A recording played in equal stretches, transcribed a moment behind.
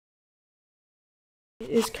It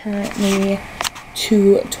is currently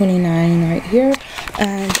 2:29 right here,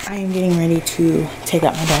 and I am getting ready to take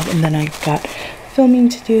out my dog, and then I've got filming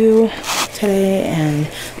to do today, and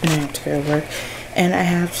then I have to go to work, and I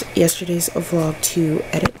have yesterday's vlog to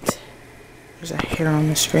edit. There's a hair on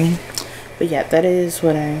the screen, but yeah, that is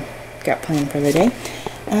what I got planned for the day,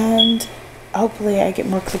 and hopefully I get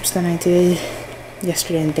more clips than I did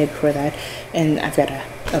yesterday and the day before that, and I've got to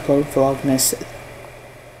upload Vlogmas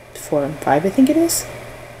 4 and 5, I think it is.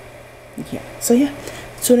 Yeah, so yeah,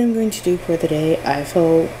 that's what I'm going to do for the day. I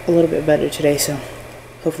feel a little bit better today, so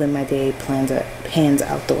hopefully my day pans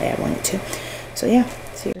out the way I want it to. So yeah,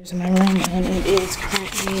 see, here's my room, and it is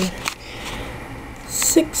currently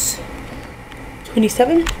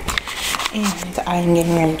 6:27, and I'm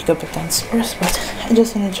getting ready to go back downstairs, but I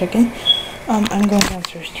just want to check in. I'm going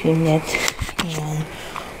downstairs to knit and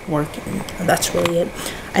work, and that's really it.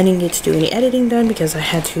 I didn't get to do any editing done because I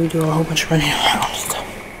had to do a whole bunch of running around, so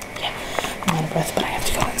yeah, I'm out of breath, but I have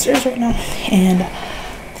to go downstairs right now, and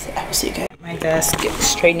I will see you guys at my desk,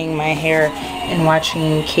 straightening my hair and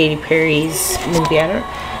watching Katy Perry's movie.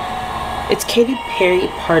 It's Katy Perry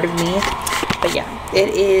Part of Me, but yeah,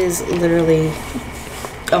 it is literally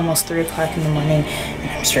almost 3 o'clock in the morning, and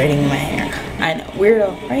I'm straightening my hair. I know,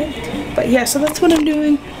 weirdo, right? But yeah, so that's what I'm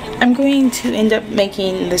doing. I'm going to end up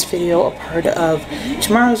making this video a part of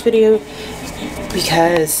tomorrow's video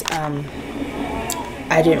because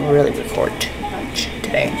I didn't really record too much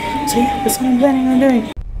today. So yeah, that's what I'm planning on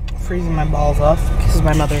doing. Freezing my balls off because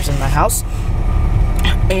my mother's in my house.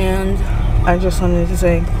 And I just wanted to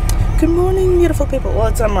say, good morning, beautiful people. Well,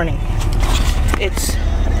 it's not morning. It's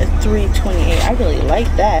 3:28. I really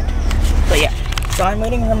like that. But yeah, so I'm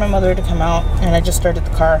waiting for my mother to come out, and I just started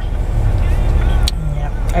the car.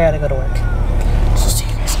 I gotta go to work. So see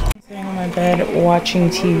you guys. I'm sitting on my bed watching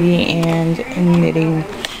TV and knitting,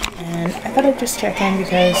 and I thought I'd just check in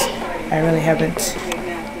because I really haven't.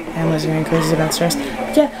 I was going crazy about stress.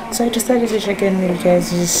 But yeah, so I decided to check in with you guys,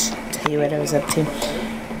 just tell you what I was up to.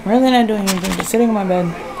 I'm really not doing anything, just sitting on my bed,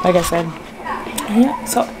 like I said. And yeah,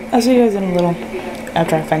 so I'll see you guys in a little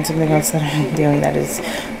after I find something else that I'm doing that is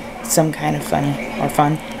some kind of funny or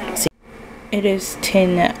fun. It is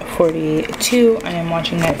 10:42. I am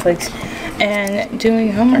watching Netflix and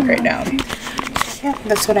doing homework right now. Yeah,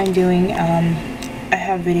 that's what I'm doing. I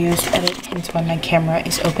have videos to edit, hence why my camera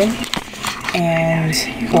is open. And,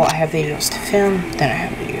 well, I have videos to film, then I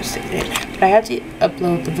have videos to edit. But I have to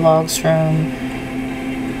upload the vlogs from,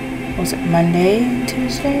 what was it, Monday,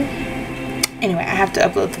 Tuesday? Anyway, I have to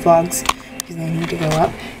upload the vlogs because they need to go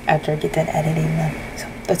up after I get done editing them. So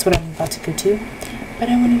that's what I'm about to go to. But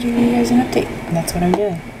I want to give you guys an update, and that's what I'm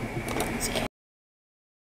doing.